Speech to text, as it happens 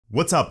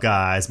What's up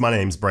guys, my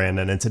name's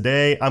Brandon and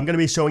today I'm going to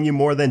be showing you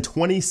more than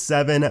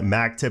 27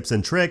 Mac tips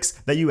and tricks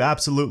that you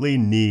absolutely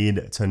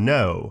need to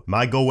know.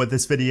 My goal with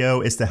this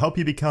video is to help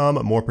you become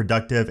more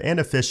productive and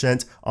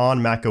efficient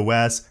on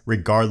macOS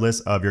regardless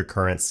of your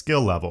current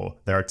skill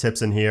level. There are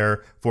tips in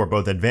here for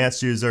both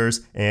advanced users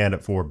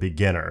and for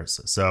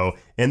beginners. So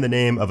in the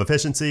name of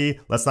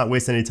efficiency, let's not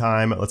waste any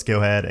time, let's go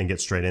ahead and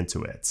get straight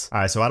into it.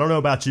 Alright, so I don't know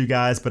about you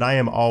guys, but I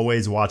am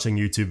always watching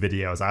YouTube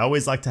videos. I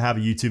always like to have a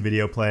YouTube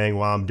video playing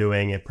while I'm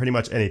doing it. Pretty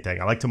much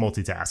anything. I like to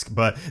multitask,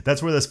 but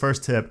that's where this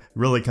first tip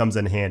really comes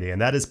in handy, and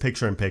that is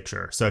picture in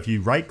picture. So if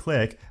you right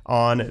click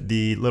on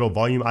the little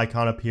volume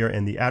icon up here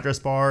in the address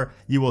bar,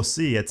 you will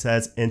see it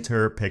says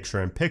enter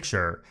picture in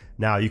picture.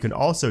 Now you can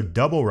also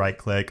double right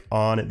click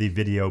on the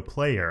video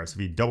player. So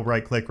if you double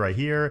right click right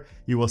here,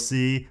 you will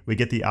see we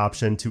get the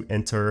option to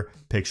enter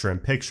picture in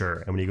picture.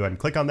 And when you go ahead and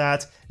click on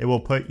that, it will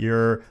put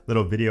your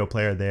little video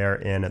player there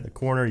in the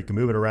corner. You can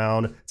move it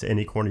around to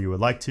any corner you would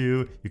like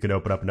to. You can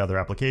open up another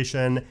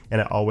application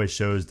and it always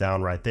shows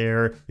down right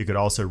there. You could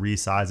also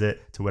resize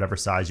it to whatever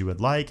size you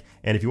would like.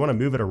 And if you want to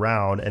move it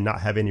around and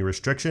not have any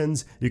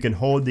restrictions, you can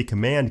hold the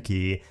command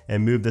key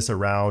and move this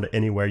around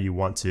anywhere you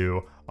want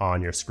to on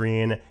your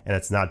screen, and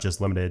it's not just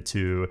limited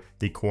to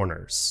the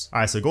corners. All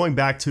right, so going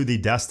back to the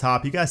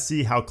desktop, you guys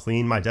see how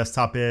clean my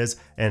desktop is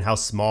and how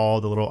small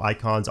the little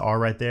icons are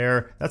right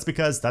there. That's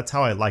because that's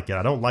how I like it.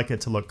 I don't like it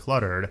to look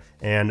cluttered,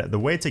 and the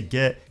way to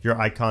get your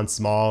icon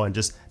small and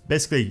just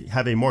basically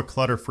have a more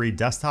clutter-free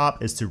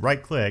desktop is to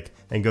right click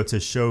and go to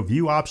show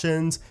view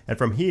options, and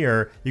from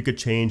here you could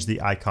change the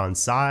icon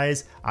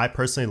size. I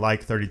personally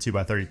like 32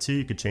 by 32.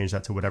 You could change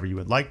that to whatever you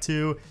would like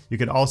to. You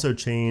could also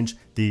change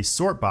the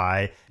sort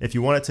by. If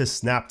you want it to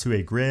snap to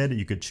a grid,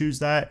 you could choose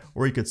that,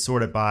 or you could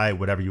sort it by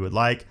whatever you would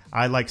like.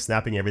 I like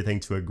snapping everything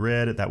to a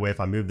grid. That way if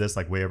I move this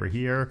like way over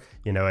here,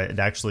 you know, it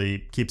actually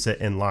keeps it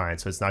in line,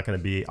 so it's not going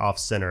to be off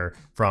center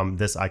from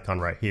this icon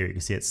right here. You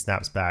can see it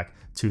snaps back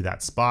to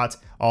that spot.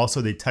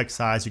 Also the text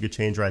size you could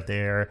change right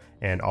there,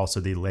 and also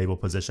the label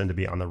position to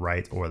be on the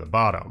right or the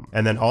bottom.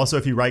 And then also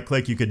if you right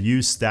click, you could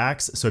use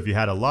stacks. So if you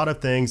had a lot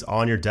of things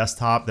on your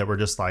desktop that were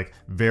just like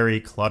very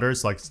cluttered,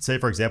 so like say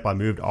for example I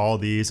moved all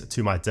these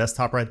to my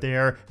desktop right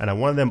there and I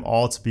wanted them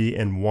all to be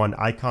in one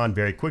icon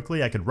very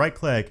quickly, I could right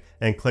click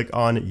and click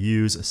on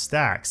use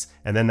stacks,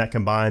 and then that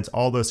combines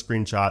all those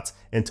screenshots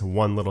into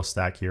one little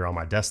stack here on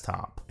my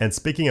desktop. And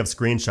speaking of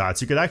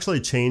screenshots, you could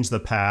actually change the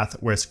path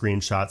where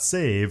screenshots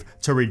save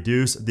to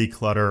reduce the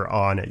clutter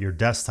on your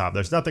desktop.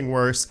 There's nothing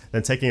worse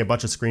than taking a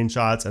bunch of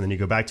screenshots and then you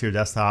go back to your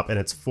desktop and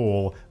it's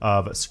full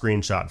of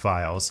screenshot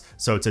files.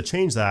 So to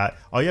change that,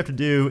 all you have to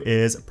do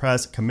is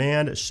press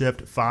Command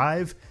Shift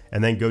 5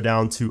 and then go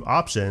down to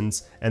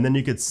options, and then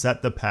you could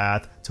set the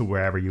path to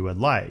wherever you would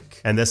like.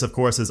 And this of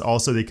course is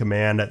also the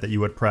command that you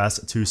would press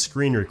to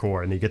screen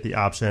record, and you get the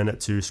option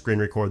to screen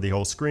record the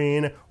whole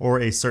screen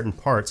or a certain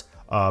part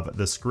of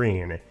the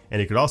screen.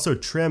 And you could also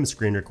trim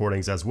screen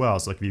recordings as well.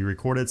 So like if you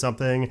recorded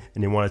something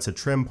and you wanted to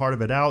trim part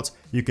of it out,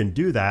 you can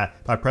do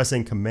that by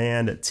pressing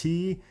Command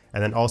T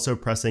and then also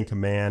pressing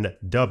Command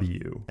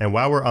W. And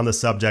while we're on the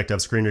subject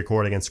of screen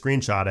recording and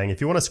screenshotting,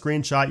 if you want to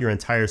screenshot your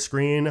entire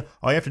screen,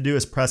 all you have to do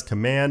is press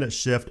Command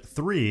Shift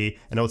 3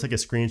 and it will take a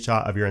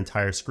screenshot of your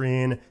entire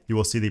screen. You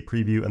will see the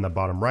preview in the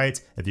bottom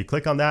right. If you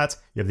click on that,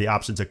 you have the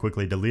option to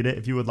quickly delete it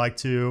if you would like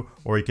to,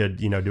 or you could,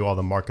 do all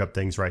the markup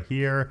things right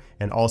here.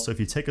 And also if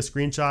you take a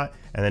screenshot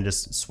and then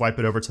just swipe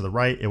it over to the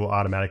right, it will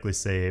automatically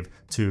save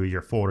to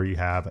your folder you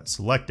have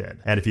selected.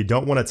 And if you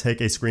don't want to take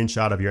a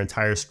screenshot of your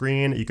entire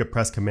screen, you could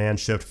press Command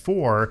Shift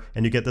 4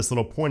 and you get this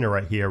little pointer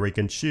right here where you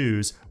can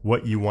choose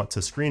what you want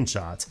to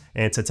screenshot.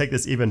 And to take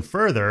this even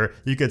further,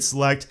 you could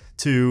select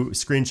to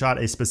screenshot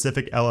a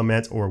specific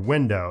element or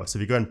window. So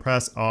if you go ahead and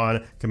press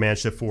on Command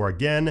Shift 4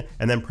 again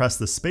and then press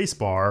the space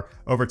bar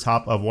over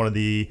top of one of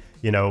the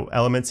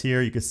elements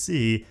here, you can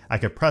see I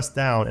could press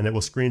down and it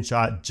will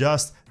screenshot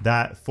just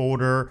that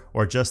folder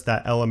or just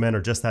that element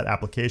or just that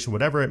application,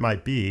 whatever it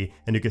might be.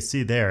 And you can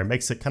see there, it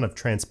makes it kind of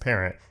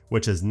transparent,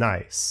 which is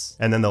nice.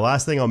 And then the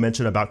last thing I'll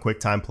mention about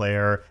QuickTime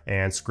Player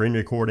and screen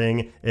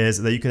recording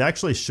is that you can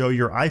actually show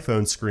your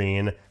iPhone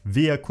screen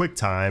via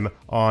QuickTime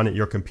on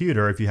your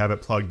computer if you have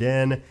it plugged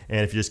in,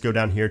 and if you just go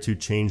down here to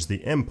change the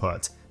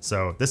input.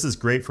 So this is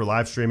great for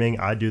live streaming.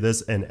 I do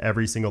this in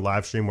every single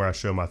live stream where I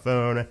show my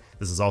phone.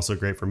 This is also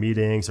great for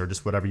meetings or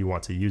just whatever you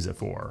want to use it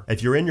for.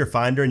 If you're in your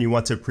Finder and you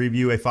want to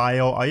preview a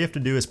file, all you have to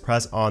do is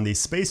press on the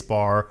space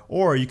bar,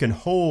 or you can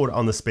hold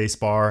on the space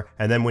bar,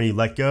 and then when you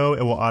let go,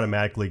 it will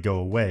automatically go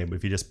away. But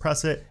if you just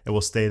press it, it will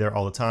stay there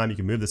all the time. You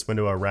can move this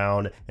window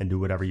around and do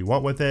whatever you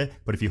want with it.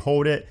 But if you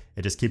hold it,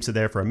 it just keeps it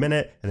there for a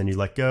minute and then you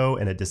let go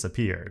and it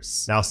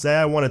disappears. Now say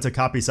I wanted to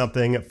copy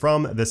something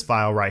from this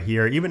file right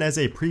here, even as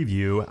a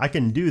preview, I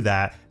can do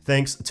that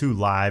thanks to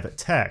live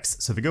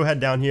text. So if you go ahead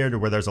down here to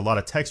where there's a lot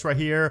of text right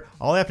here,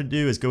 all I have to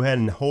do is go ahead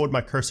and hold my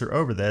cursor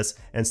over this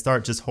and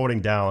start just holding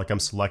down like I'm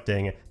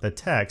selecting the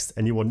text,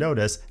 and you will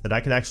notice that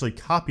I can actually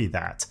copy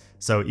that.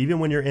 So even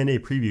when you're in a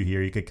preview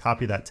here, you could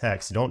copy that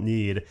text. You don't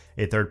need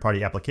a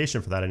third-party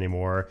application for that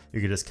anymore.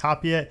 You could just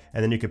copy it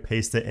and then you could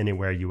paste it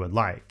anywhere you would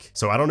like.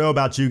 So I don't know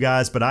about you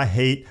guys, but I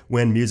hate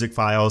when music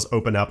files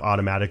open up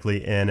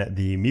automatically in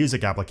the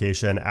music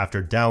application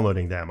after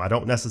downloading them. I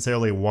don't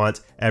necessarily want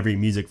every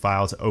music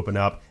file to open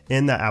up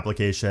in that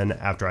application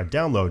after I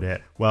download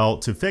it. Well,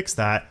 to fix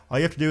that, all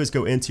you have to do is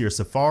go into your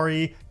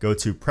Safari, go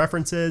to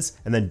Preferences,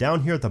 and then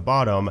down here at the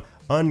bottom,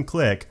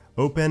 unclick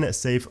Open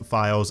Save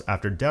Files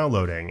after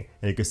downloading.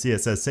 And you can see it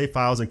says save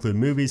files include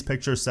movies,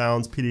 pictures,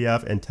 sounds,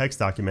 PDF, and text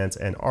documents,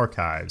 and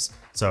archives.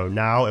 So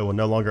now it will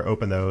no longer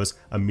open those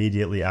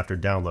immediately after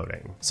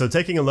downloading. So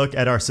taking a look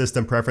at our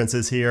system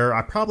preferences here,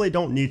 I probably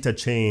don't need to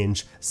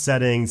change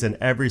settings in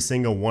every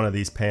single one of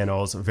these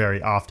panels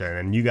very often,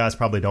 and you guys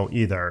probably don't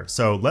either.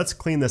 So let's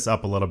clean this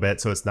up a little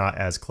bit so it's not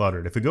as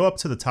cluttered. If we go up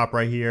to the top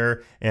right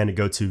here and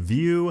go to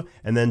View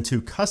and then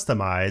to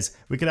Customize,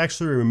 we can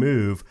actually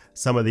remove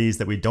some of these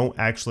that we don't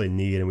actually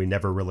need and we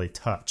never really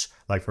touch.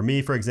 Like for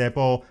me, for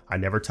example, I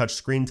never touch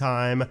screen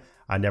time.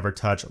 I never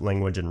touch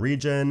language and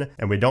region,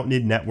 and we don't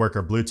need network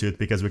or Bluetooth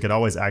because we could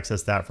always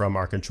access that from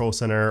our control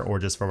center or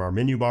just from our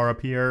menu bar up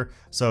here.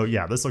 So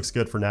yeah, this looks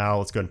good for now.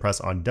 Let's go ahead and press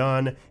on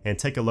done and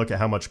take a look at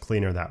how much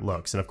cleaner that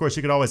looks. And of course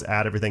you could always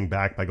add everything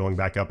back by going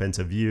back up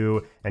into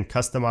view and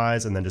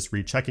customize and then just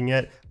rechecking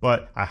it.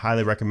 But I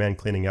highly recommend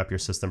cleaning up your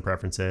system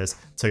preferences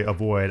to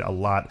avoid a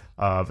lot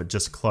of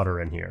just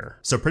clutter in here.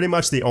 So pretty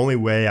much the only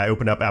way I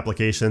open up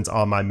applications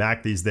on my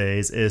Mac these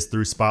days is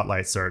through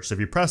Spotlight search. So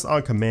if you press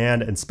on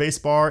Command and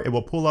spacebar, it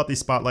will pull up the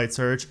Spotlight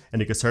search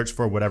and you can search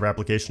for whatever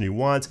application you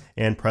want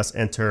and press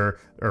enter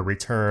or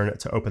return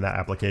to open that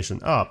application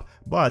up.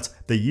 But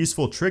the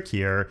useful trick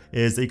here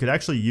is that you could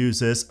actually use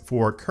this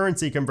for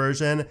currency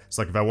conversion.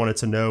 So like if I wanted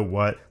to know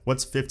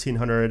what's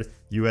 1500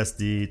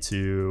 USD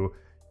to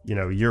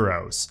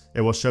euros,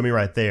 it will show me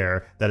right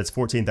there that it's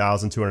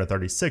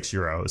 14,236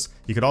 euros.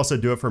 You could also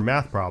do it for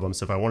math problems.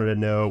 So if I wanted to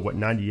know what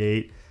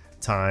 98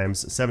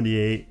 times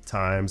 78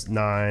 times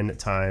 9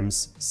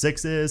 times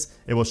 6 is,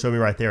 it will show me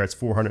right there it's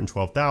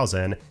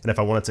 412,000. And if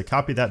I wanted to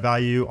copy that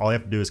value, all I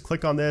have to do is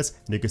click on this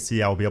and you can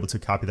see I will be able to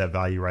copy that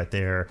value right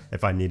there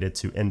if I needed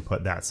to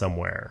input that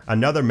somewhere.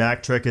 Another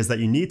Mac trick is that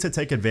you need to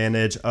take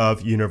advantage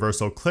of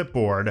Universal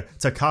Clipboard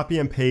to copy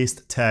and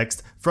paste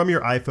text from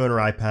your iPhone or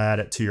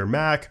iPad to your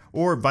Mac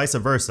or vice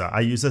versa. I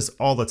use this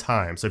all the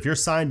time. So if you're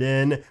signed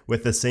in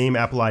with the same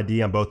Apple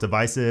ID on both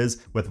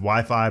devices with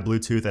Wi-Fi,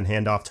 Bluetooth, and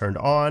handoff turned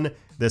on,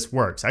 this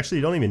works. Actually,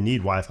 you don't even need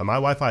Wi-Fi. My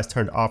Wi-Fi is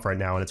turned off right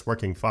now and it's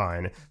working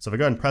fine. So if I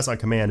go ahead and press on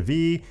Command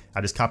V,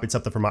 I just copied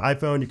something from my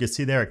iPhone. You can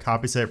see there it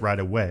copies it right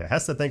away. It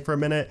has to think for a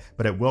minute,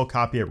 but it will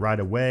copy it right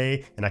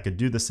away. And I could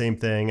do the same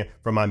thing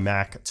from my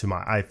Mac to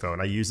my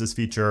iPhone. I use this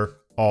feature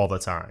all the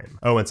time.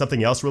 Oh, and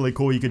something else really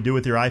cool you could do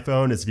with your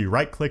iPhone is if you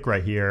right click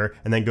right here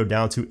and then go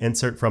down to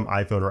Insert from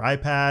iPhone or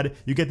iPad,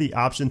 you get the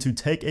option to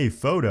take a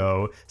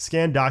photo,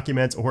 scan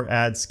documents, or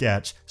add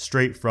sketch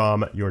straight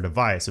from your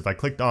device. If I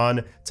clicked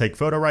on Take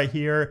Photo right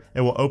here,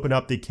 it will open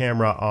up the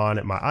camera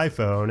on my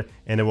iPhone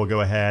and it will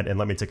go ahead and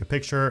let me take a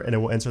picture and it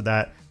will insert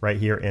that right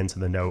here into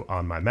the note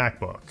on my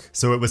MacBook.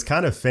 So it was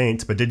kind of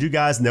faint, but did you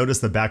guys notice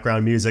the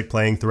background music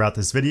playing throughout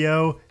this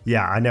video?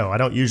 Yeah, I know, I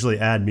don't usually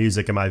add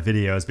music in my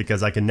videos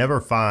because I can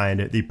never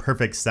find the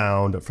perfect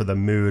sound for the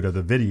mood of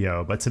the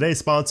video, but today's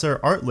sponsor,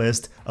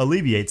 Artlist,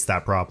 alleviates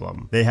that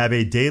problem. They have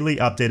a daily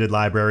updated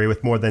library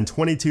with more than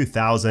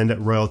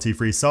 22,000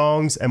 royalty-free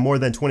songs and more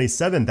than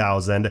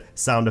 27,000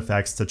 sound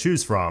effects to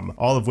choose from,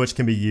 all of which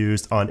can be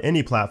used on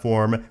any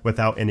platform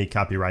without any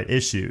copyright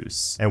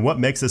issues. And what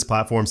makes this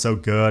platform so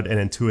good and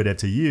intuitive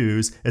to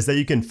use is that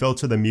you can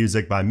filter the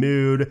music by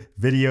mood,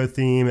 video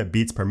theme,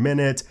 beats per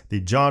minute,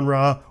 the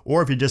genre,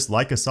 or if you just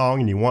like a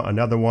song and you want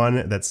another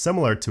one that's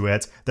similar to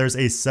it, there's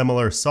a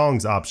similar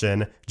songs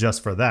option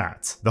just for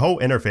that. The whole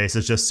interface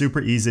is just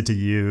super easy to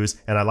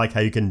use, and I like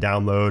how you can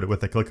download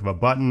with the click of a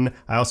button.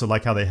 I also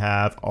like how they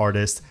have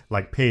artist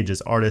like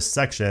pages, artist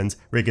sections,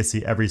 where you can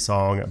see every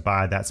song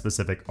by that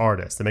specific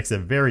artist. It makes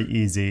it very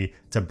easy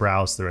to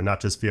browse through and not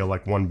just feel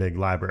like one big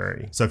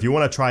library. So if you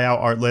want to try out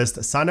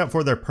Artlist, sign up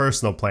for their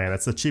personal plan.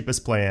 It's the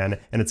cheapest plan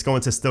and it's going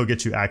to still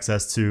get you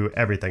access to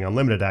everything,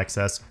 unlimited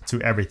access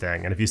to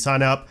everything. And if you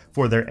sign up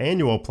for their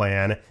annual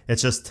plan,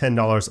 it's just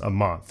 $10 a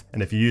month.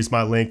 And if you use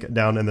my link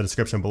down in the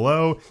description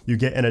below, you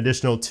get an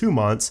additional 2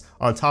 months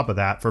on top of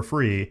that for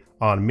free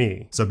on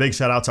me. So big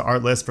shout out to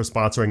Artlist for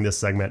sponsoring this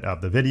segment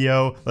of the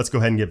video. Let's go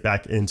ahead and get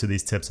back into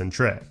these tips and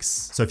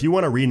tricks. So if you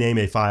want to rename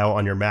a file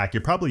on your Mac,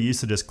 you're probably used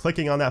to just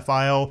clicking on that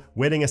file,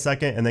 waiting a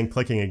second, and then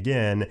clicking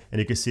again, and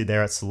you can see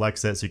there it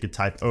selects it so you could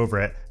type over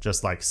it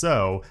just like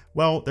so.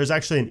 Well, there's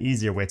actually an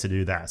easier way to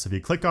do that. So if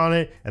you click on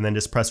it and then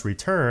just press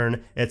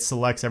return, it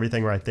selects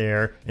everything right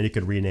there and you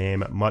could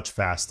rename much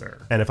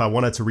faster. And if I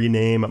wanted to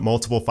rename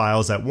multiple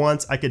files at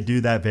once, I could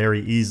do that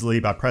very easily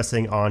by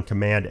pressing on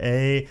Command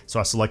A. So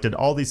I selected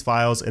all these files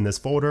files in this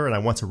folder and I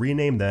want to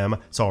rename them.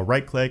 So I'll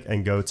right click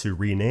and go to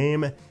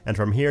rename. And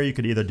from here, you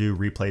could either do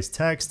replace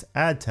text,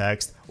 add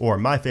text, or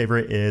my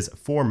favorite is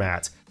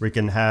format, where you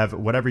can have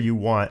whatever you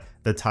want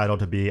the title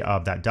to be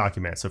of that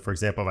document. So for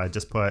example, if I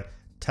just put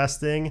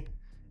testing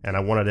and I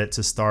wanted it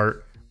to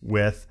start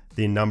with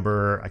the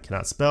number I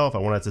cannot spell. If I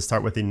wanted to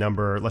start with the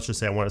number, let's just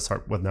say I want to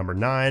start with number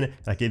 9.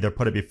 I can either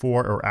put it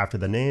before or after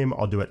the name.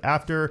 I'll do it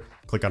after,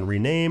 click on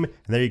rename, and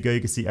there you go.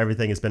 You can see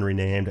everything has been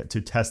renamed to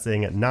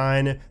testing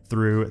 9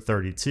 through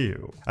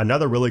 32.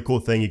 Another really cool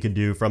thing you can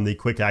do from the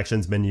quick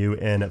actions menu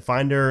in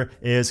Finder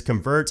is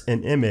convert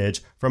an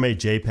image from a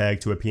JPEG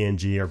to a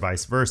PNG or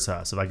vice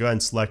versa. So if I go ahead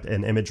and select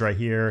an image right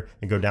here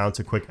and go down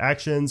to quick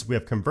actions, we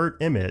have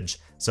convert image.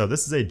 So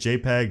this is a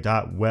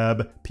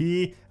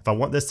JPEG.WebP. If I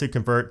want this to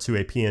convert to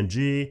a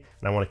PNG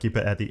and I want to keep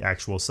it at the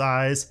actual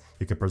size,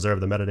 you can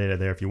preserve the metadata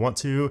there if you want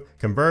to.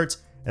 Convert,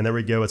 and there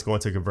we go, it's going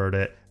to convert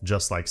it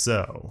just like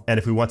so. And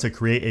if we want to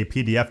create a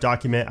PDF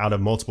document out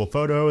of multiple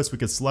photos, we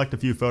could select a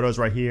few photos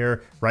right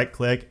here, right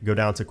click, go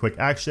down to quick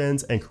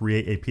actions and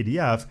create a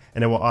PDF,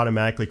 and it will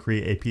automatically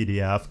create a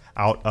PDF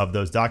out of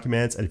those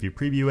documents. And if you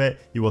preview it,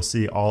 you will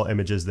see all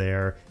images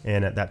there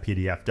in that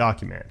PDF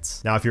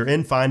document. Now, if you're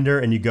in Finder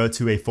and you go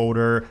to a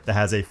folder that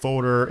has a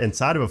folder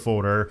inside of a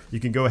folder, you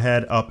can go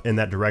ahead up in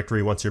that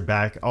directory once you're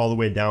back all the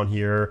way down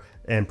here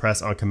and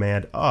press on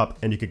Command up,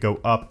 and you could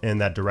go up in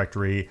that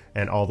directory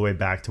and all the way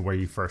back to where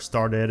you first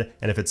started.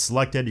 And if it's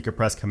selected, you could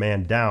press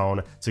Command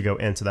down to go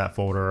into that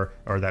folder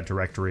or that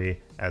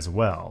directory as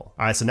well.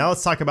 All right, so now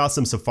let's talk about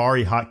some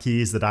Safari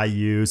hotkeys that I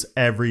use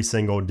every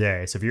single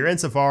day. So if you're in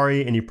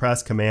Safari and you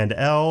press Command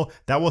L,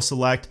 that will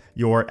select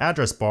your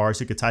address bar,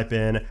 so you could type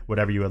in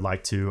whatever you would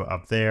like to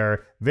up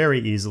there very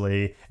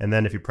easily. And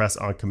then if you press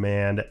on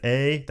Command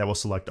A, that will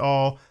select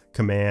all.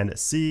 Command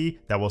C,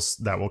 that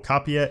will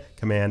copy it,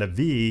 Command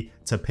V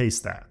to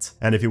paste that.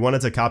 And if you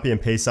wanted to copy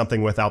and paste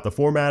something without the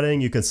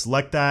formatting, you can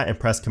select that and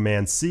press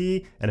Command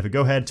C. And if we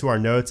go ahead to our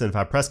notes and if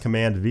I press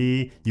Command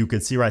V, you can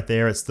see right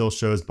there, it still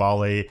shows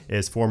Bali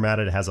is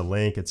formatted, it has a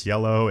link, it's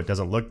yellow, it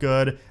doesn't look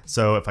good.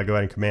 So if I go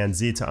ahead and Command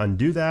Z to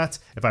undo that,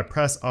 if I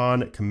press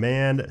on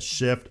Command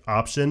Shift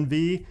Option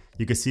V,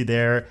 you can see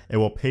there, it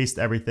will paste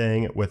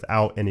everything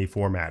without any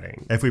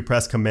formatting. If we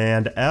press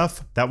Command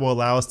F, that will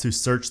allow us to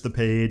search the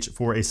page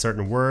for a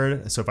certain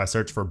word. So if I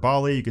search for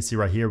Bali, you can see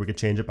right here, we can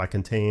change it by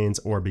contains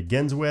or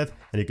begins with,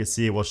 and you can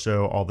see it will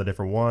show all the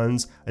different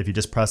ones. If you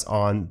just press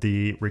on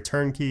the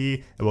return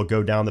key, it will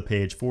go down the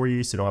page for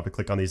you, so you don't have to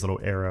click on these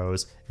little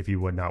arrows if you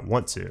would not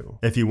want to.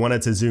 If you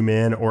wanted to zoom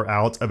in or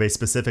out of a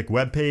specific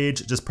web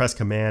page, just press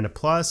Command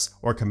plus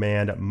or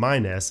Command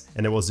minus,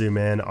 and it will zoom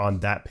in on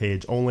that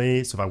page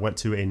only. So if I went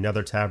to another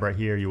tab right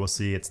here, you will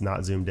see it's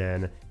not zoomed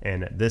in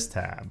this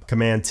tab.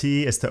 Command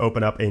T is to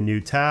open up a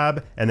new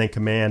tab, and then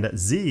Command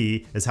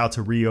Z is how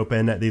to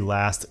reopen the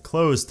last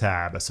closed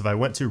tab. So if I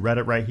went to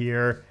Reddit right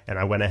here and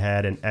I went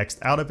ahead and X'd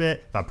out of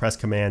it, if I press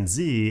Command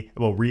Z, it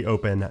will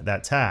reopen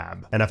that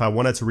tab. And if I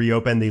wanted to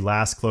reopen the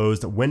last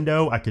closed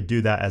window, I could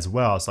do that as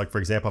well. So like for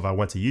example, if I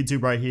went to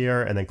YouTube right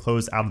here and then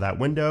closed out of that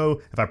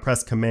window, if I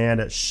press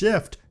Command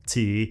Shift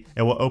T,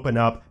 it will open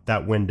up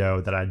that window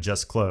that I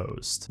just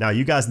closed. Now,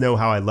 you guys know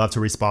how I love to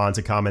respond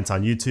to comments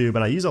on YouTube,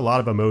 and I use a lot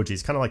of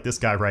emojis, kind of like this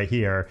guy right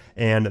here.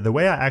 And the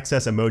way I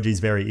access emojis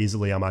very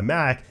easily on my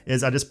Mac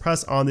is I just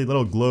press on the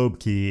little globe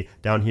key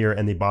down here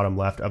in the bottom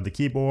left of the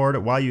keyboard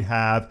while you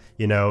have,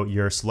 you know,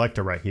 your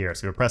selector right here.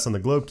 So if you press on the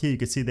globe key, you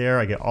can see there,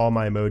 I get all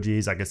my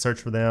emojis, I can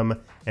search for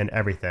them and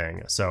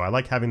everything. So I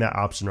like having that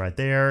option right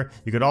there.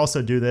 You could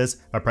also do this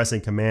by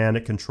pressing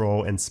Command,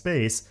 Control, and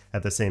Space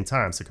at the same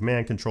time. So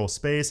Command, Control,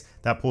 Space,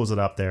 that pulls it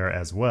up there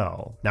as well.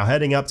 Now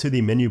heading up to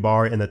the menu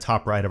bar in the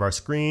top right of our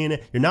screen,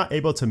 you're not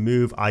able to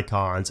move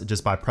icons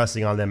just by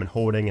pressing on them and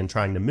holding and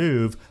trying to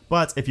move,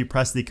 but if you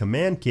press the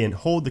Command key and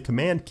hold the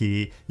Command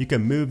key, you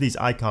can move these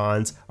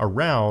icons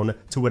around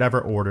to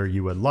whatever order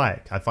you would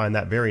like. I find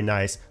that very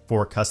nice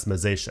for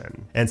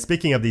customization. And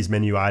speaking of these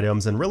menu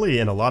items, and really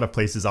in a lot of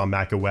places on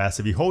macOS,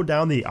 if you hold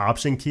down the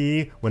Option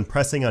key when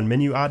pressing on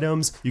menu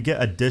items, you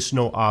get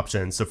additional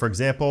options. So for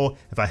example,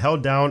 if I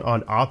held down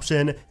on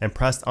Option and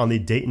pressed on the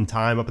date and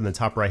time up in the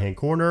top right hand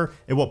corner,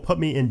 it will put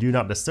me in Do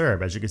Not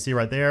Disturb. As you can see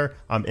right there,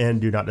 I'm in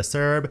Do Not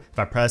Disturb. If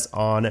I press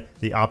on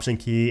the Option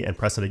key and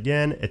press it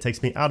again, it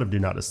takes me out of Do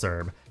Not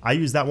Disturb. I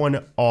use that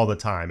one all the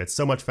time. It's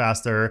so much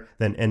faster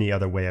than any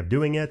other way of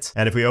doing it.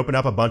 And if we open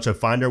up a bunch of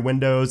Finder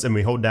windows and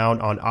we hold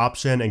down on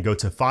Option and go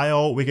to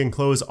File, we can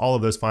close all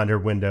of those Finder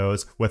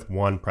windows with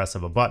one press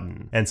of a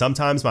button. And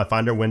sometimes my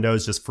Finder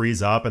windows just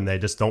freeze up and they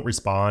just don't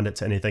respond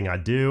to anything I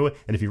do.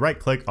 And if you right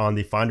click on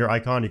the Finder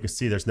icon, you can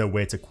see there's no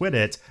way to quit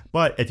it.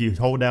 But if you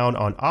hold down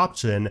on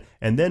Option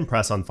and then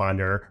press on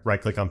Finder,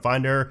 right click on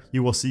Finder,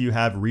 you will see you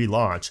have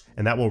relaunch,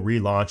 and that will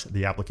relaunch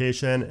the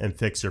application and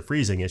fix your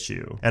freezing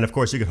issue. And of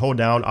course, you could hold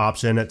down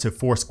Option to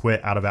force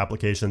quit out of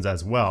applications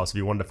as well. So if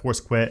you wanted to force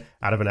quit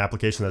out of an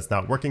application that's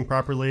not working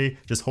properly,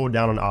 just hold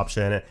down on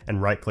Option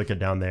and right click it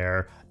down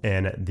there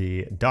in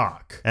the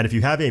dock. And if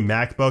you have a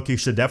MacBook, you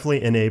should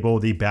definitely enable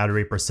the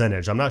battery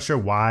percentage. I'm not sure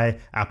why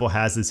Apple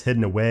has this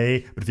hidden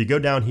away, but if you go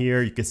down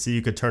here, you can see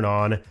you could turn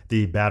on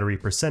the battery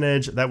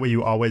percentage. That way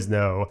you always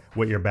know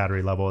what your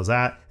battery level is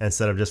at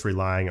instead of just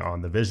relying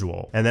on the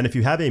visual. And then if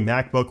you have a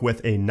MacBook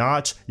with a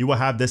notch, you will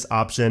have this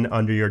option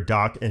under your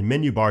dock and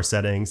menu bar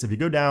settings. If you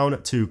go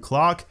down to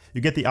clock,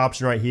 you get the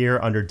option right here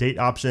under date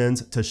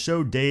options to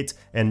show date,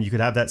 and you could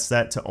have that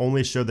set to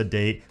only show the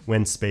date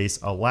when space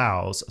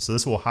allows. So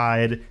this will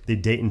hide the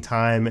date and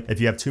time if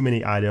you have too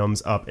many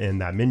items up in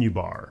that menu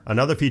bar.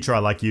 Another feature I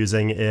like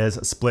using is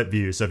split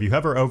view. So if you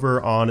hover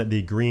over on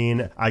the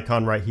green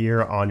icon right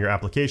here on your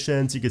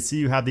applications, you can see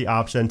you have the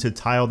option to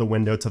tile the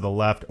window to the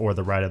left or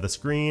the right of the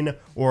screen,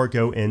 or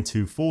go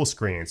into full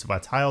screen. So if I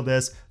tile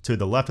this to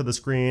the left of the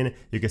screen,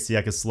 you can see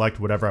I can select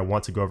whatever I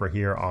want to go over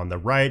here on the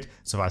right.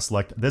 So if I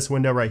select this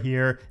window right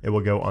here, it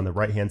will go on the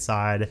right hand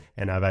side,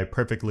 and I have a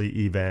perfectly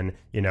even,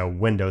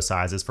 window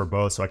sizes for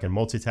both, so I can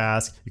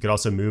multitask. You could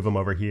also move them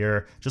over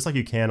here just like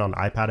you can on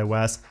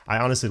iPadOS. I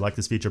honestly like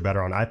this feature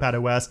better on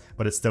iPadOS,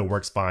 but it still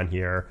works fine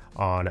here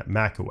on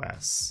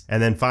macOS.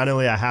 And then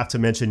finally, I have to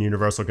mention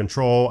universal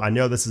control. I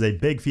know this is a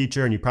big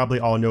feature and you probably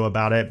all know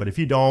about it, but if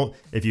you don't,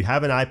 if you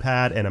have an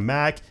iPad and a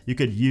Mac, you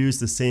could use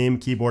the same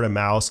keyboard and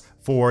mouse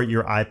for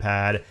your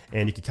iPad,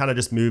 and you can kind of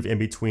just move in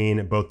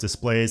between both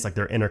displays like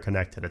they're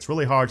interconnected. It's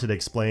really hard to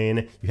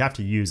explain. You have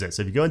to use it.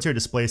 So if you go into your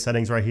display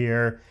settings right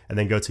here and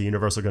then go to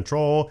universal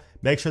control,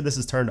 make sure this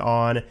is turned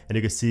on, and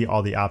you can see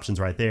all the options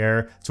right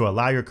there to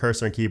allow your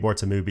cursor and keyboard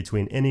to move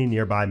between any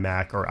nearby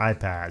Mac or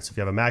iPad. So if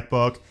you have a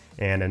MacBook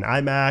and an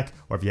iMac,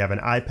 or if you have an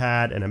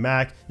iPad and a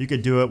Mac, you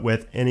could do it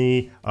with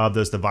any of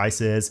those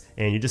devices,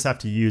 and you just have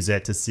to use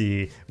it to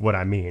see what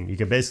I mean. You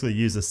can basically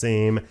use the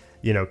same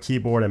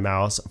keyboard and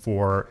mouse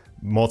for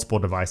multiple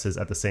devices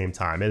at the same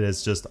time. It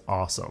is just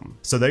awesome.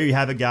 So there you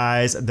have it,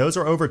 guys. Those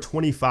are over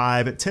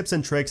 25 tips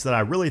and tricks that I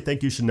really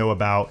think you should know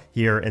about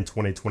here in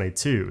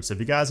 2022. So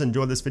if you guys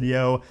enjoyed this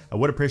video, I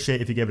would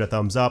appreciate if you gave it a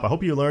thumbs up. I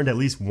hope you learned at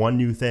least one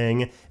new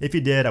thing. If you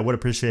did, I would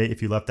appreciate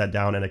if you left that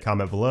down in a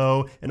comment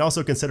below, and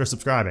also consider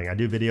subscribing. I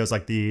do videos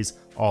like these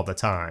all the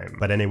time.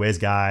 But anyways,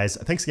 guys,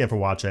 thanks again for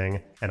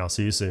watching, and I'll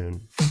see you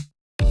soon.